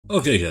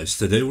Okay guys,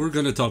 today we're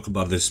gonna talk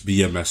about this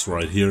BMS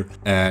right here,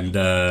 and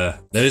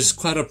there's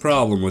quite a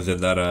problem with it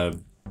that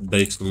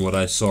based on what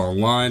I saw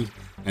online,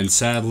 and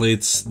sadly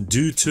it's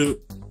due to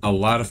a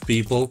lot of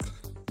people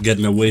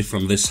getting away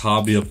from this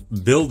hobby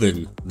of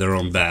building their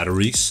own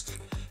batteries.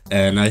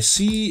 And I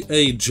see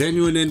a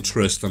genuine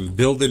interest in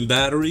building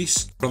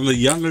batteries from the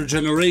younger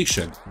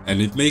generation,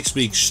 and it makes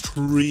me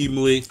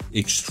extremely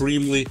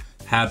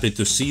happy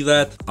to see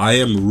that. I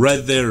am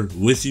right there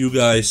with you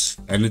guys.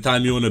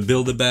 Anytime you want to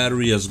build a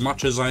battery, as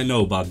much as I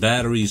know about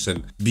batteries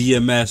and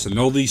BMS and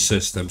all these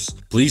systems,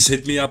 please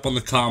hit me up on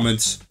the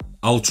comments.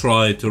 I'll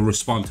try to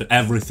respond to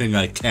everything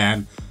I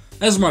can,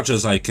 as much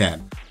as I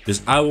can,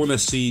 because I want to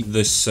see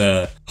this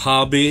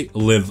hobby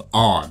live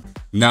on.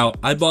 Now,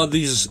 I bought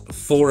these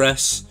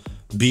 4S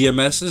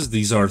BMSs.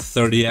 These are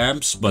 30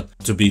 amps, but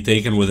to be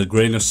taken with a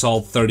grain of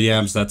salt, 30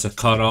 amps, that's a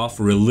cutoff.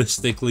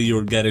 Realistically,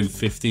 you're getting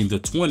 15 to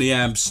 20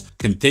 amps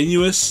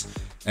continuous,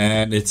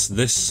 and it's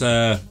this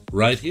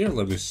right here.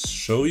 Let me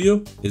show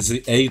you. It's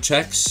the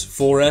HX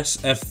 4S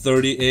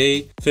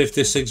F30A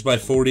 56 by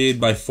 48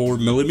 by 4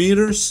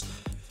 millimeters.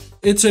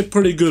 It's a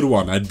pretty good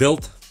one. I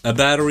built a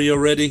battery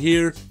already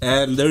here,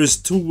 and there's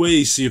two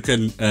ways you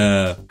can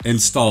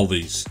install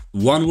these.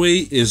 One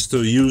way is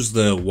to use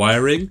the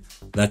wiring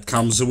that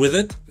comes with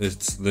it.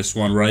 It's this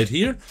one right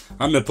here.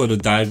 I'm gonna put a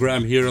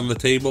diagram here on the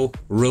table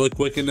really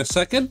quick in a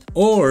second.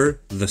 Or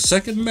the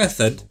second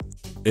method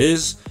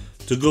is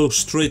to go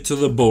straight to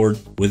the board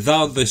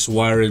without this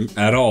wiring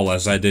at all,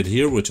 as I did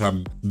here, which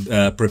I'm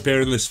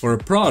preparing this for a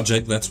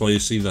project. That's why you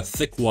see the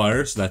thick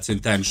wires. That's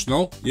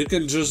intentional. You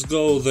can just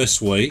go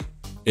this way.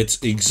 It's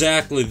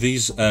exactly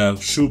these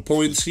shoe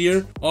points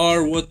here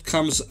are what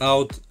comes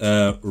out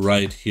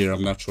right here.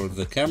 I'm not sure if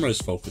the camera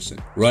is focusing.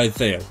 Right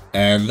there.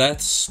 And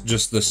that's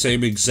just the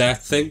same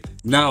exact thing.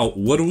 Now,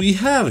 what do we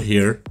have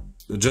here?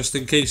 Just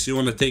in case you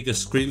want to take a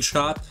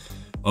screenshot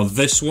of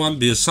this one,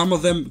 because some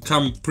of them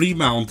come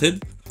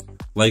pre-mounted,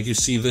 like you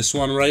see this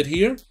one right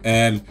here.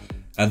 And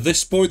at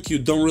this point, you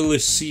don't really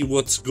see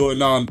what's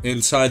going on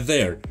inside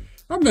there.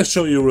 I'm going to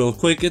show you real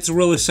quick. It's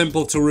really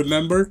simple to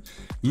remember.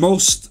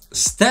 Most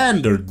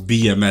standard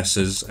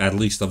BMSs, at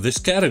least of this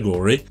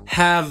category,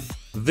 have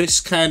this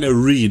kind of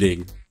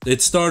reading.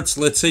 It starts,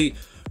 let's say,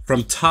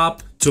 from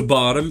top to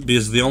bottom,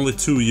 because the only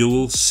two you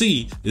will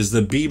see is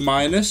the B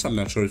minus, I'm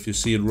not sure if you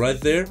see it right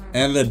there,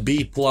 and the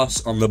B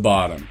plus on the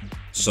bottom.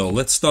 So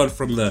let's start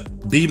from the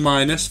B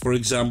minus, for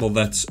example,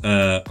 that's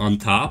on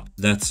top,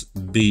 that's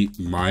B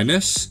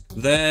minus.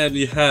 Then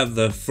you have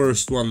the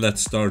first one that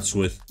starts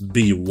with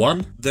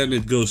B1, then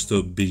it goes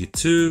to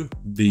B2,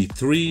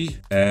 B3,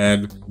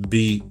 and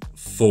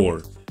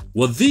B4.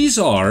 What these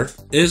are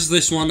is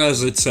this one,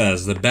 as it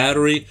says, the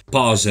battery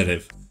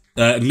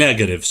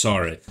negative,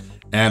 sorry.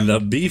 And the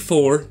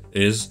B4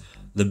 is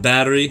the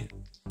battery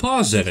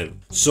positive.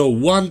 So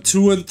 1,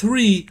 2, and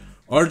 3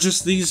 are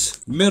just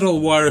these middle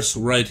wires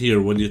right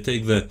here. When you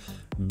take the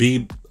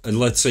B,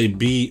 let's say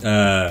B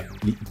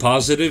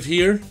positive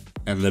here,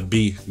 and the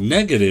B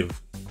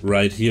negative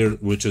right here,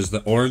 which is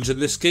the orange in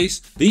this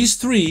case, these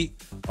three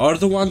are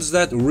the ones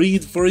that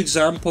read, for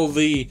example,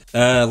 the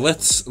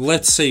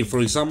let's say, for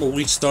example,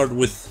 we start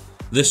with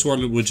this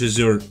one, which is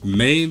your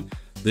main.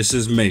 This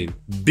is main.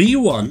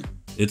 B1,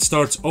 it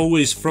starts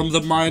always from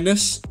the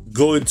minus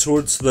going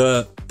towards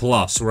the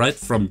plus, right?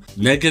 From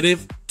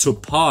negative to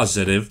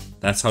positive.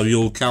 That's how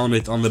you'll count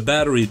it on the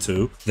battery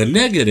too. The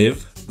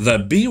negative, the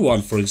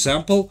B1, for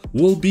example,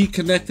 will be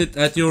connected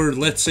at your,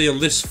 let's say on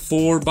this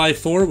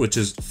 4x4, which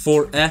is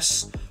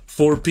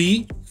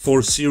 4S-4P,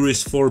 4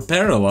 series 4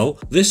 parallel.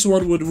 This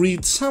one would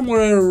read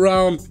somewhere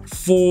around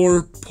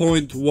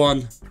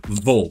 4.1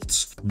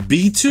 volts.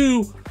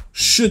 B2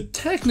 should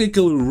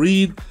technically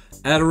read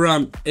at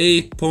around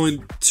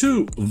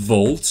 8.2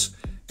 volts,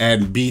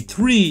 and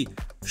B3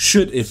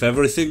 should, if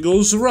everything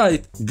goes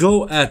right,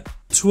 go at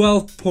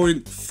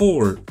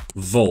 12.4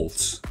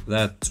 volts.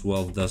 That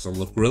 12 doesn't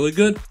look really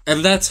good,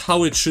 and that's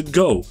how it should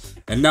go.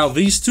 And now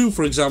these two,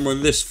 for example,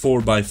 in this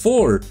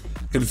 4x4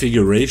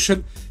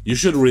 configuration, you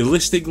should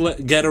realistically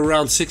get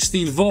around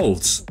 16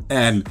 volts.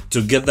 And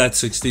to get that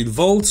 16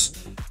 volts,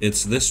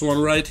 it's this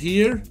one right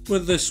here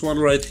with this one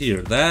right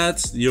here.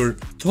 That's your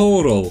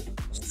total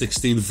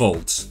 16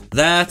 volts.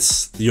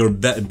 That's your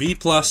B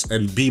plus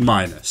and B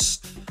minus.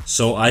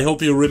 So I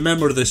hope you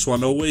remember this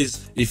one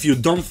always. If you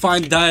don't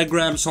find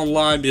diagrams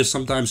online, because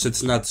sometimes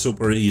it's not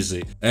super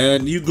easy,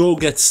 and you go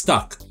get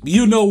stuck,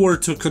 you know where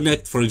to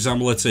connect. For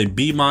example, let's say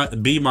B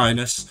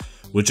minus,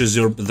 which is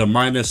the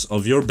minus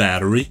of your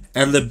battery,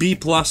 and the B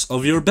plus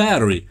of your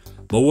battery.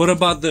 But what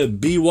about the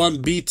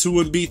B1,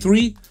 B2, and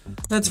B3?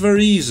 That's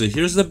very easy.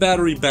 Here's the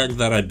battery bank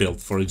that I built,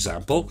 for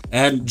example.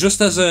 And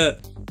just as a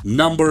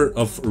number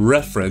of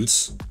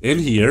reference in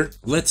here,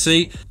 let's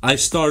say I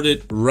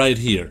started right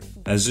here.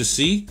 As you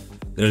see,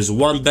 there's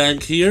one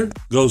bank here,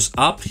 goes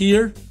up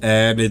here,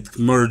 and it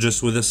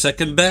merges with a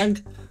second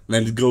bank.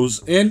 Then it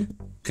goes in,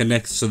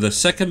 connects to the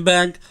second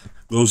bank,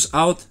 goes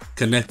out,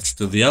 connects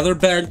to the other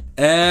bank,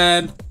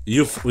 and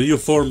you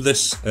form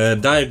this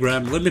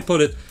diagram. Let me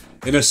put it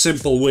in a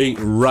simple way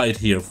right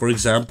here. For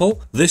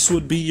example, this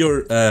would be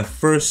your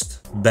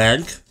first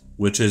bank,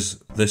 which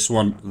is this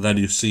one that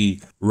you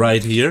see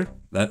right here.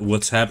 That's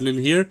what's happening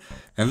here.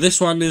 And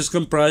this one is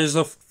comprised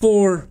of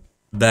 4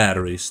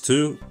 batteries.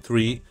 2,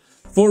 3,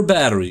 4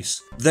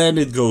 batteries. Then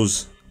it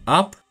goes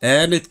up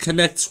and it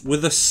connects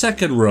with the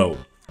second row.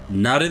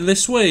 Not in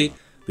this way,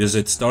 because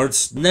it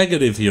starts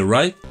negative here,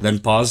 right? Then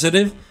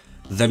positive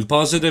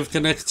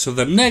connects to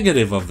the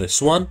negative of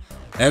this one,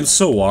 and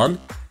so on,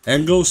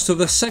 and goes to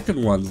the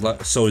second one.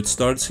 So it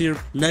starts here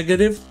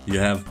negative, you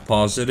have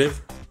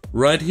positive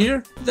right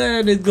here,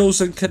 then it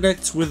goes and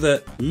connects with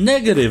the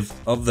negative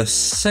of the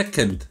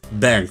second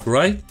bank,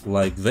 right?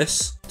 Like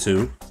this,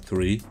 2,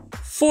 3,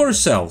 4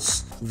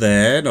 cells.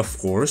 Then, of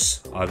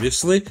course,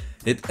 obviously,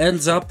 it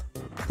ends up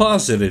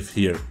positive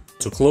here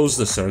to close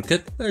the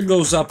circuit, and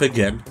goes up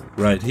again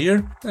right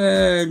here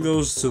and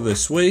goes to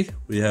this way.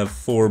 We have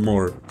 4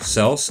 more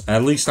cells.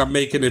 At least I'm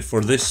making it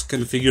for this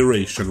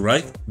configuration,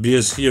 right?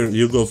 Because here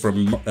you go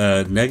from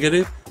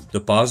negative to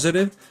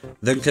positive,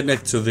 then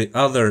connect to the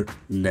other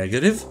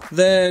negative,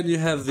 then you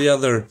have the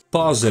other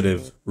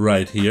positive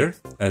right here,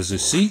 as you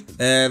see,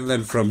 and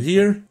then from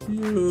here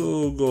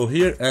you go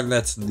here, and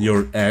that's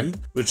your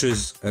end, which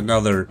is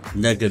another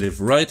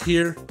negative right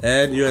here,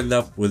 and you end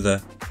up with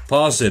a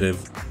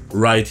positive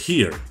right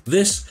here.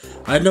 This,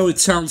 I know it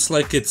sounds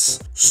like it's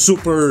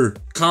super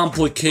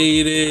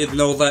complicated.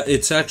 No, that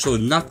it's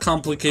actually not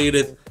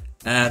complicated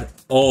at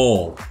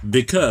all,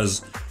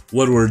 because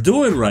what we're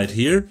doing right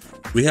here,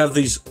 we have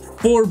these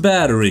 4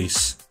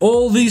 batteries.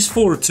 All these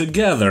 4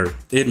 together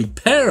in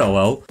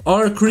parallel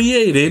are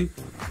creating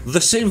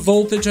the same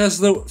voltage as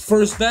the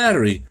first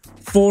battery.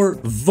 4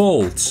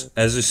 volts.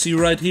 As you see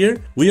right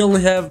here, we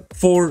only have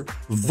 4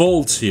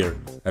 volts here.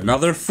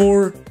 Another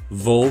 4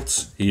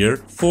 volts here,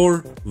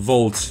 4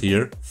 volts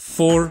here,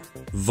 4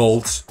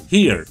 volts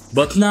here.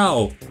 But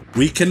now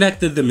we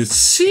connected them in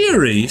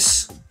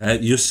series.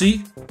 You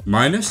see,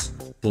 minus,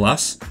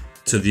 plus,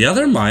 to the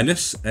other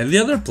minus and the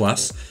other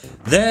plus.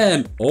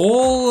 Then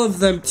all of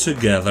them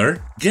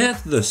together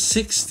get the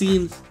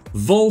 16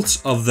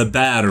 volts of the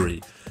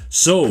battery.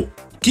 So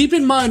keep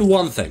in mind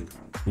one thing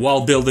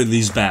while building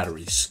these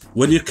batteries.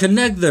 When you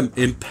connect them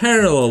in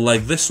parallel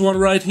like this one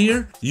right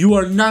here, you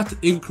are not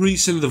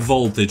increasing the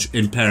voltage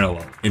in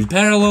parallel. In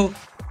parallel,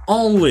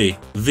 only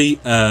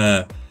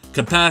the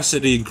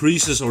capacity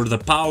increases, or the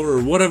power,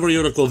 or whatever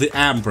you want to call the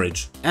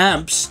amperage.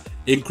 Amps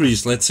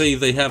increase. Let's say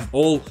they have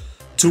all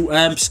 2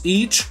 amps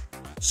each.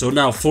 So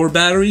now 4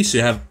 batteries,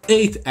 you have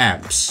 8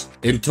 amps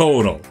in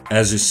total.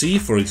 As you see,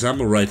 for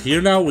example, right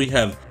here now, we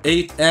have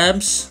 8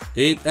 amps,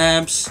 8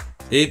 amps,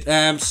 8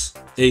 amps,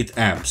 8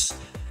 amps.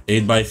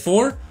 8 by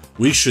 4,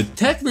 we should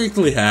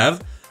technically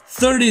have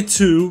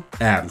 32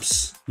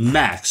 amps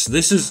max.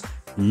 This is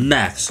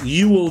max.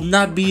 You will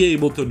not be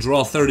able to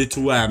draw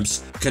 32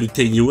 amps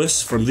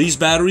continuous from these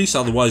batteries,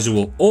 otherwise you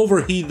will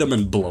overheat them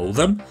and blow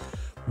them.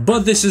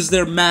 But this is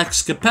their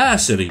max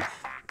capacity.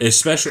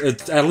 Especially,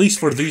 at least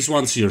for these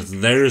ones here.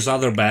 There's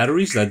other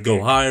batteries that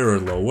go higher or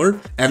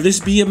lower, and this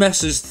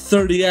BMS is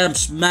 30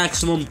 amps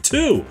maximum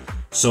too,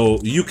 so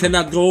you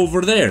cannot go over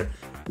there.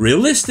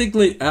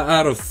 Realistically,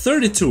 out of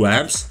 32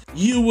 amps,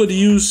 you would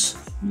use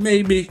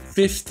maybe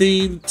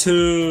 15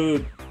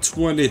 to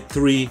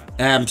 23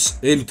 amps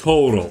in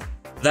total.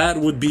 That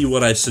would be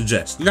what I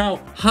suggest. Now,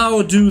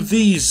 how do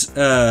these,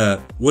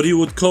 what you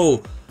would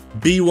call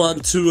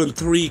B1, 2, and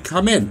 3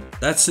 come in?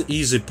 That's the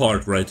easy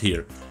part right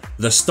here.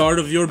 The start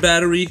of your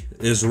battery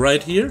is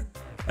right here.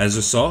 As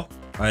you saw,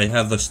 I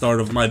have the start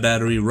of my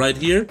battery right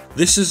here.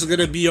 This is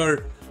gonna be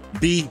our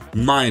B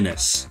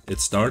minus. It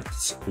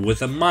starts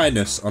with a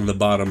minus on the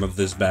bottom of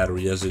this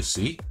battery, as you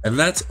see. And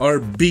that's our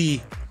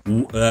B,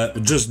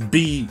 just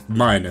B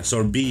minus,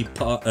 or B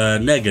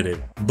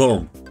negative.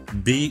 Boom,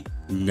 B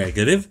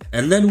negative.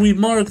 And then we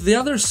mark the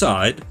other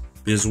side,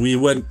 because we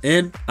went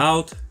in,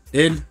 out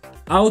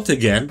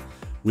again.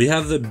 We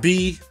have the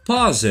B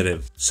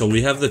positive. So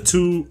we have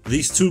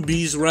these two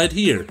B's right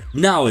here.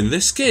 Now, in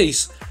this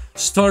case,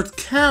 start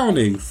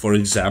counting, for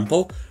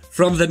example,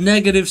 from the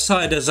negative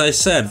side. As I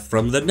said,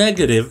 from the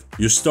negative,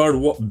 you start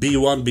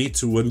B1,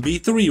 B2, and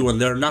B3 when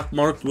they're not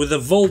marked with the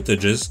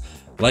voltages.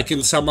 Like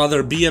in some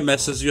other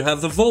BMSs, you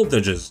have the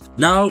voltages.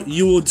 Now,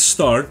 you would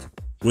start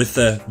with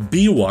the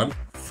B1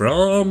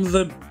 from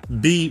the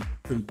B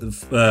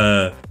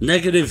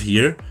negative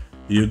here.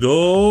 You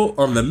go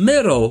on the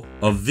middle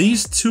of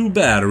these 2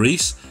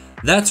 batteries.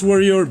 That's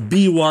where your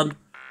B1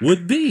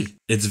 would be.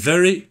 It's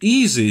very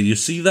easy. You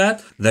see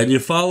that? Then you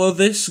follow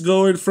this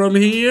going from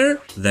here.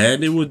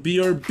 Then it would be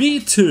your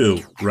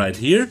B2 right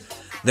here.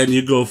 Then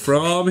you go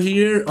from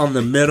here on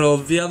the middle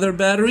of the other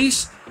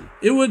batteries.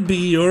 It would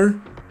be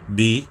your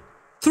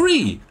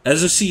B3.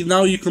 As you see,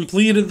 now you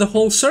completed the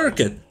whole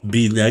circuit.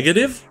 B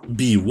negative,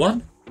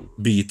 B1,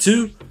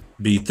 B2,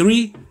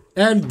 B3,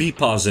 and B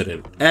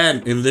positive.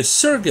 And in this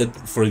circuit,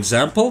 for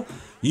example,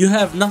 you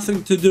have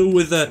nothing to do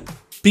with the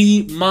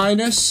P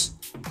minus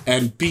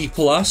and P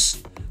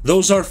plus.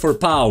 Those are for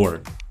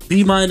power.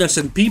 P minus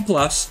and P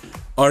plus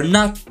are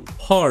not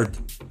part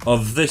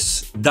of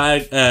this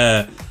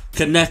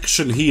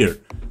connection here.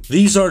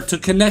 These are to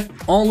connect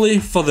only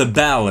for the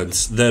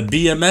balance, the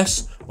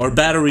BMS or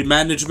battery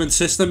management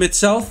system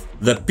itself.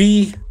 The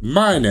P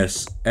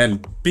minus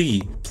and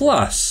P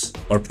plus,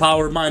 or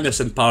power minus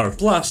and power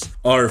plus,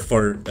 are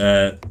for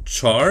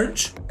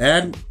charge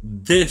and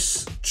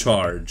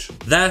discharge.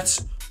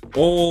 That's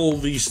all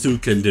these two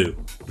can do.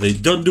 They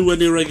don't do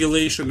any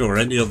regulation or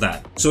any of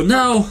that. So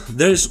now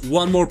there's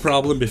one more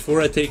problem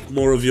before I take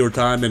more of your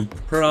time, and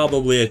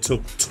probably I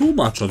took too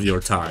much of your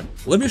time.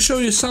 Let me show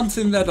you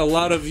something that a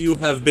lot of you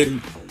have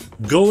been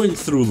going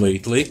through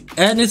lately,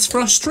 and it's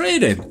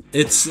frustrating.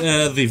 It's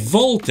the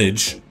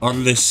voltage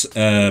on this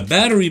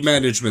battery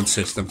management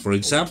system, for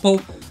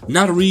example,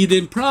 not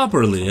reading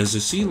properly. As you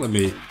see, let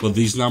me put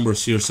these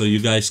numbers here so you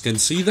guys can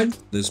see them.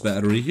 This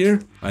battery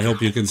here, I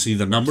hope you can see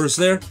the numbers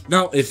there.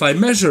 Now, if I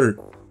measure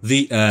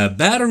the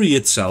battery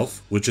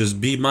itself, which is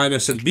B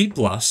minus and B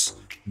plus,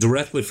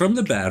 directly from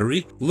the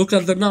battery, look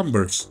at the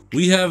numbers.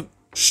 We have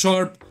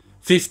sharp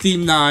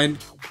 15.9,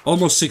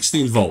 almost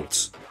 16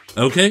 volts.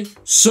 Okay,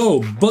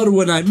 so, but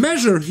when I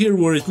measure here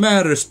where it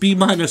matters, P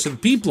minus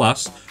and P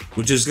plus,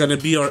 which is gonna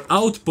be our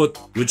output,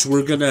 which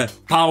we're gonna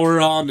power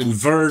on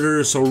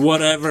inverters or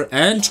whatever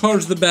and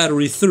charge the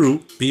battery through,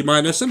 P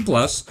minus and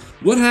plus,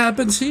 what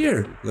happens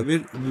here? Let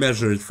me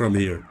measure it from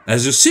here.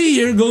 As you see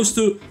here, it goes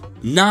to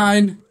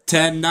 9,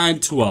 10, 9,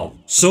 12.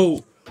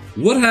 So,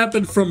 what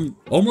happened from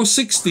almost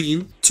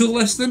 16 to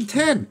less than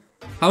 10?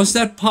 How is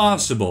that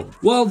possible?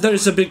 Well,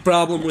 there's a big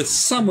problem with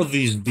some of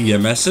these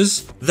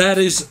BMSs that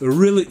is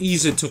really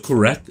easy to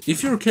correct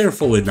if you're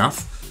careful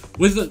enough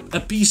with a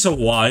piece of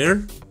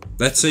wire.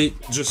 Let's say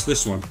just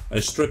this one.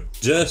 I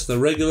stripped just a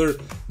regular,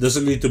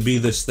 doesn't need to be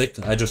this thick.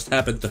 I just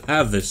happen to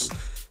have this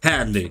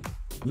handy.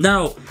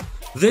 Now,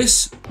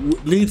 this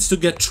needs to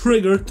get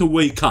triggered to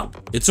wake up.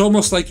 It's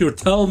almost like you're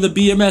telling the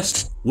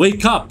BMS,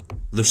 wake up.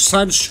 The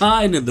sun's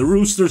shining, the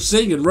rooster's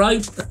singing,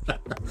 right?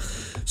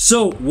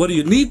 So, what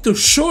you need to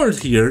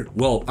short here,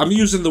 well, I'm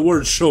using the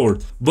word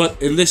short,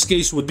 but in this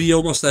case would be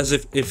almost as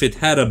if it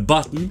had a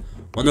button,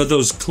 one of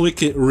those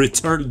click it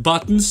return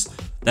buttons.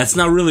 That's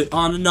not really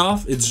on and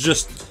off, it's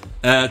just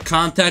a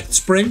contact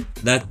spring.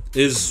 That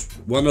is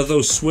one of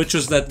those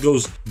switches that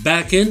goes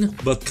back in,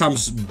 but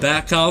comes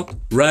back out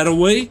right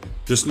away.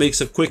 Just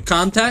makes a quick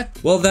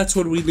contact. Well, that's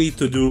what we need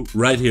to do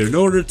right here. In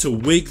order to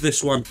wake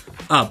this one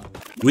up,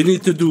 we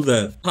need to do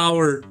the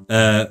power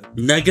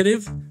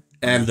negative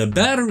and the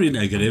battery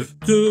negative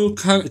to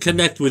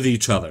connect with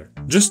each other.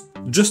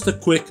 Just a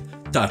quick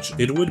touch.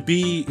 It would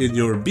be in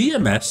your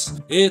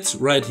BMS. It's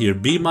right here,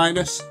 B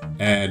minus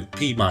and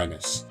P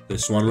minus.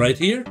 This one right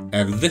here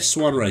and this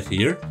one right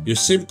here. You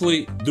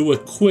simply do a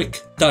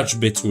quick touch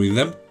between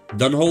them.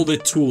 Don't hold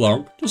it too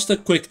long. Just a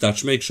quick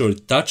touch. Make sure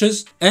it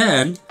touches.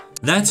 And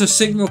that's a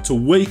signal to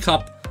wake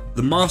up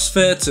the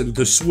MOSFETs and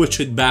to switch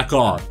it back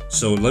on.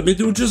 So let me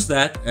do just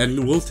that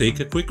and we'll take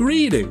a quick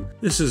reading.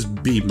 This is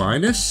B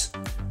minus.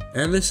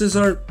 And this is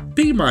our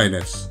P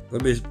minus.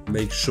 Let me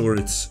make sure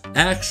it's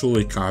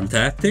actually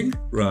contacting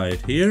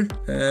right here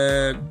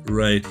and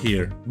right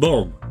here.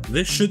 Boom.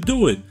 This should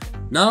do it.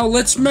 Now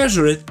let's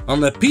measure it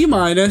on the P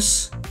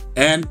minus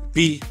and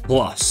P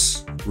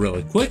plus.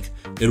 Really quick.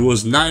 It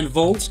was 9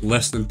 volts,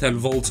 less than 10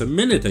 volts a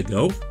minute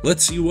ago.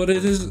 Let's see what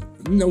it is.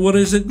 What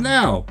is it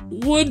now?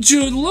 Would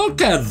you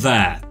look at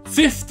that?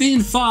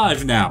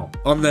 15.5 now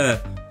on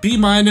the P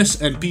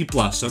minus and P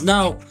plus. So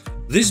now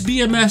this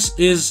BMS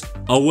is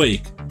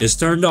awake. Is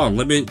turned on.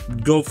 Let me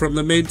go from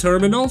the main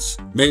terminals.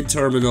 Main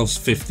terminals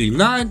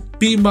 15.9,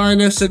 P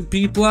minus and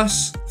P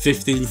plus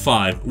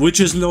 15.5, which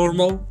is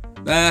normal.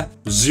 0.1,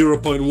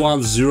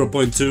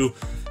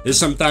 0.2 is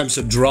sometimes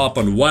a drop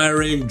on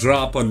wiring,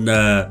 drop on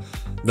the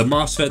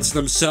MOSFETs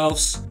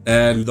themselves,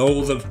 and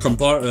all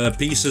the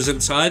pieces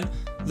inside.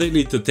 They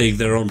need to take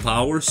their own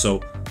power,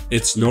 so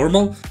it's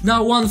normal.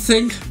 Now, one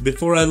thing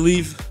before I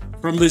leave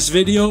from this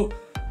video,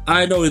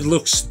 I know it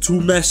looks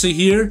too messy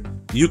here.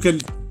 You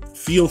can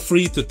feel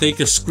free to take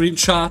a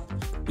screenshot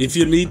if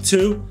you need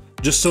to,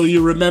 just so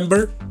you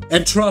remember.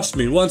 And trust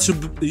me, once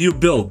you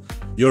build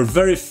your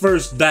very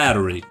first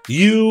battery,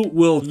 you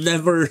will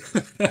never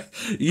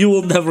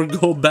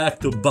go back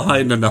to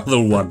buying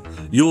another one.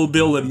 You will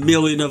build a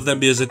million of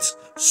them because it's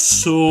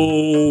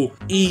so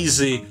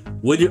easy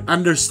when you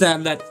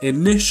understand that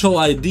initial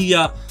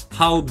idea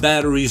how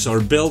batteries are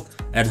built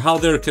and how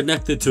they're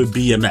connected to a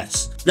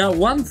BMS. Now,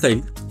 one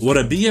thing what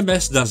a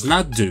BMS does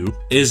not do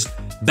is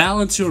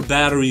balance your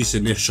batteries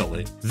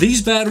initially.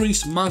 These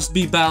batteries must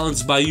be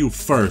balanced by you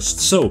first.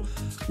 So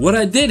what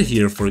I did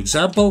here, for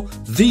example,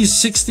 these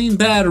 16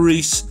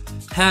 batteries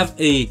have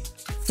a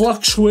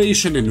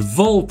fluctuation in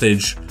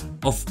voltage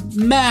of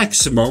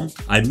maximum,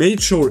 I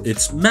made sure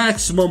it's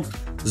maximum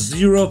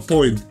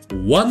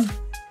 0.1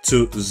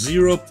 to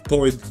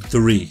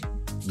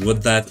 0.3.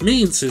 What that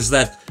means is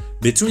that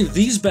between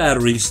these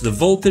batteries, the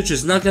voltage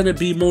is not going to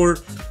be more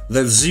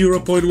than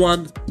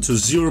 0.1 to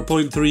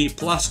 0.3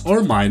 plus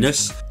or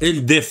minus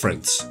in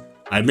difference.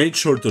 I made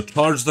sure to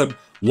charge them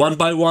one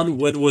by one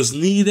when was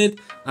needed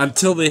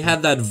until they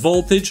had that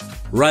voltage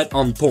right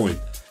on point.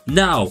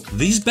 Now,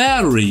 these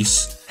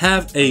batteries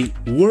have a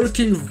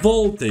working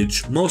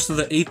voltage, most of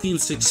the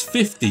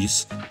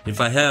 18650s.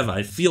 If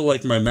I feel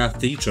like my math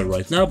teacher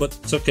right now, but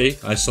it's okay.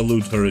 I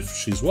salute her if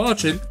she's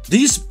watching.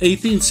 These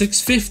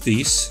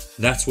 18650s,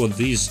 that's what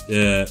these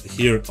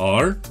here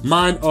are.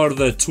 Mine are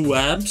the 2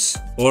 amps,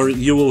 or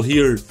you will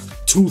hear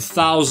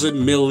 2000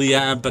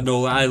 milliamp and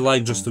all. I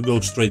like just to go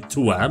straight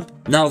 2 amp.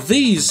 Now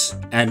these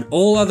and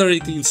all other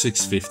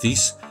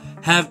 18650s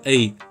have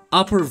a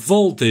upper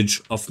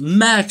voltage of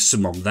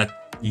maximum that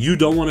you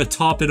don't want to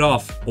top it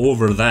off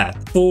over that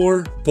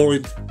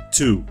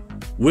 4.2,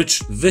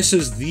 which this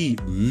is the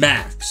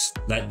max,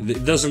 that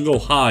it doesn't go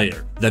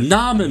higher. The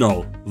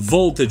nominal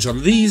voltage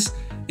on these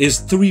is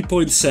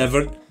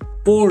 3.7,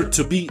 or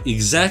to be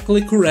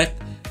exactly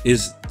correct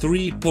is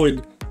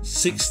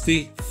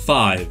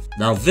 3.65.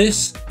 Now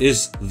this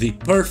is the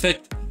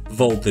perfect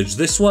voltage.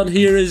 This one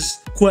here is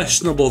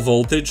questionable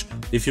voltage.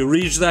 If you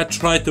reach that,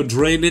 try to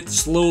drain it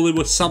slowly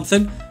with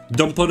something.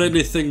 Don't put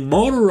anything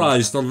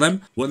motorized on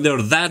them when they're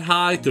that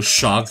high to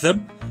shock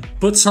them.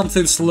 Put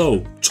something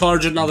slow,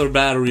 charge another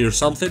battery or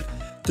something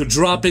to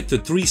drop it to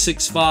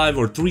 365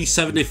 or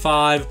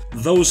 375.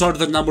 Those are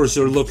the numbers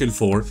you're looking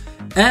for.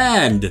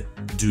 And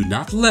do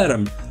not let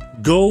them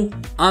go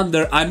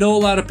under. I know a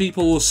lot of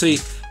people will say,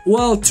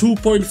 well,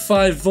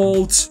 2.5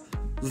 volts,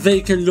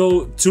 they can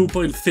go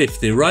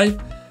 2.50, right?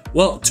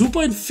 Well,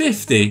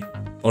 2.50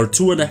 or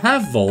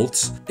 2.5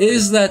 volts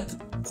is that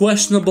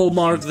questionable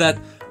mark that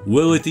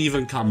will it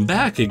even come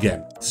back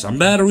again? Some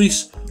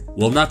batteries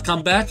will not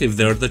come back if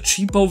they're the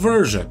cheapo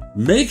version.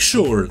 Make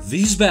sure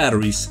these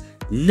batteries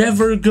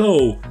never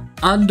go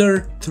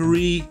under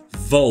 3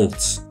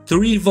 volts.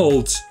 3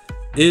 volts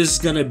is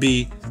gonna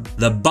be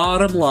the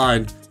bottom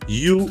line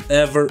you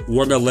ever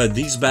wanna let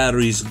these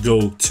batteries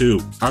go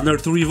to. Under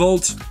 3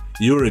 volts,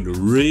 you're in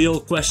real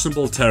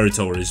questionable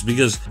territories,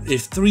 because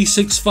if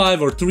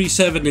 365 or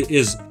 370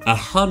 is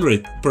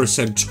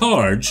 100%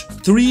 charge,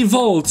 3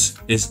 volts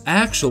is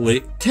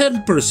actually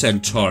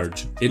 10%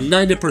 charge in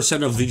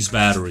 90% of these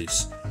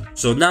batteries.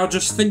 So now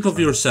just think of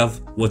yourself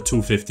what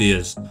 250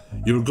 is.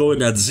 You're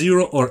going at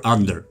 0 or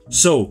under.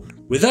 So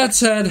with that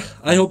said,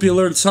 I hope you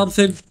learned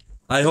something.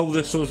 I hope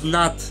this was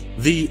not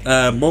the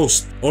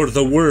most or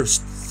the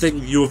worst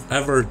thing you've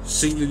ever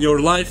seen in your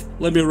life.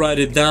 Let me write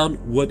it down,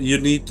 what you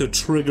need to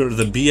trigger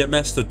the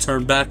BMS to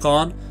turn back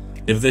on.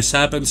 If this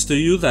happens to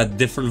you, that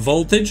different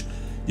voltage,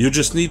 you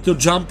just need to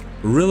jump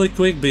really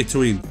quick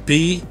between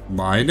P-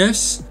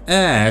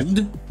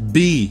 and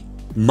B-.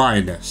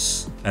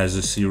 As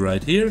you see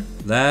right here,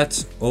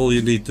 that's all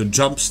you need to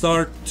jump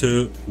start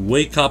to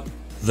wake up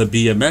the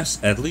BMS,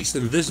 at least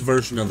in this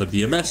version of the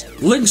BMS.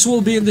 Links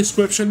will be in the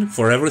description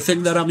for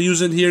everything that I'm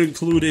using here,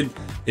 including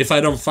if I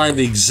don't find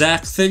the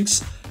exact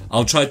things,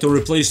 I'll try to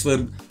replace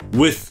them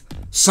with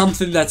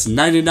something that's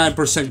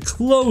 99%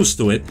 close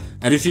to it.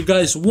 And if you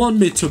guys want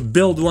me to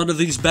build one of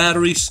these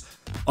batteries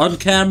on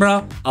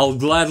camera, I'll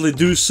gladly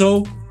do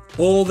so.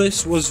 All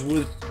this was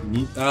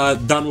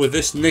done with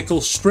this nickel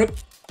strip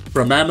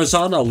from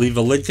Amazon. I'll leave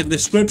a link in the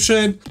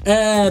description.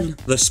 And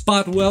the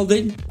spot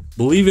welding,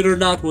 believe it or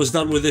not, was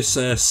done with this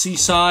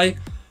CSI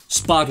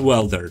spot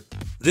welder.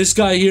 This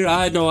guy here,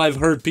 I know I've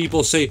heard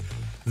people say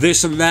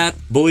this and that.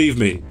 Believe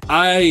me,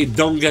 I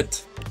don't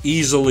get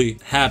easily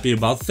happy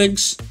about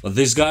things, but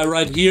this guy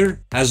right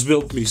here has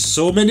built me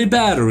so many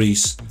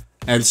batteries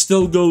and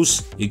still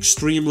goes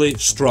extremely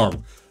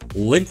strong.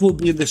 Link will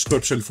be in the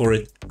description for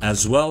it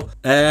as well.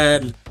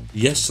 And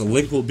yes, a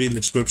link will be in the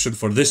description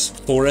for this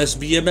 4S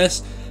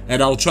BMS,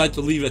 and I'll try to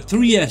leave a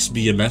 3S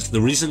BMS. The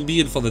reason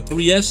being for the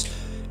 3S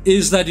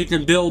is that you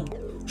can build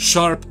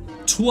sharp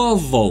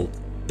 12 volt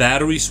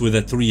batteries with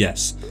a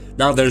 3S.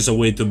 Now there's a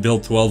way to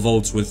build 12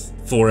 volts with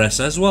 4S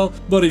as well,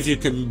 but if you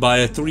can buy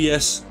a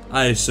 3S,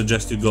 I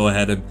suggest you go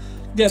ahead and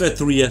get a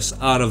 3S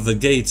out of the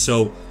gate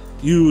so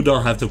you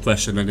don't have to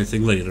question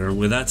anything later. And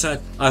with that said,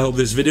 I hope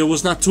this video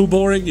was not too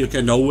boring. You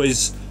can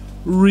always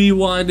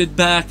rewind it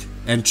back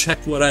and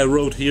check what I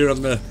wrote here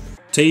on the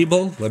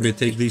table. Let me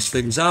take these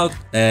things out.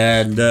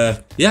 And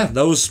yeah,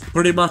 that was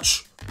pretty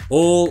much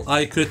all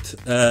I could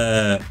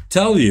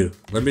tell you.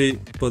 Let me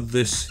put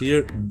this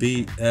here,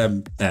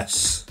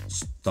 BMS.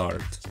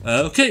 Start.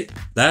 Okay,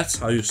 that's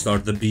how you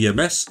start the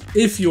BMS.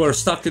 If you are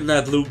stuck in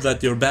that loop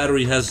that your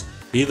battery has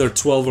either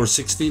 12 or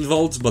 16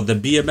 volts, but the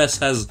BMS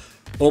has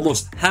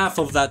almost half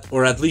of that,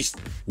 or at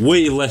least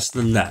way less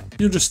than that,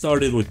 you just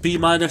started with P-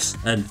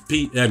 and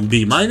B-,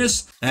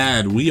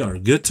 and we are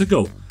good to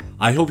go.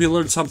 I hope you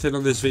learned something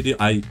on this video.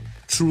 I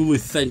truly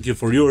thank you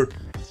for your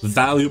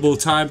valuable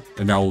time,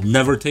 and I will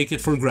never take it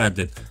for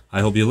granted. I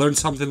hope you learned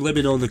something. Let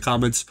me know in the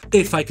comments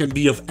if I can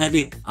be of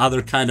any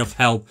other kind of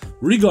help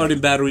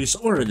regarding batteries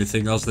or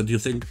anything else that you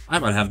think I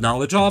might have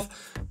knowledge of.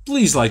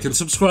 Please like and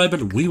subscribe,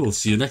 and we will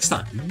see you next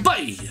time.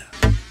 Bye!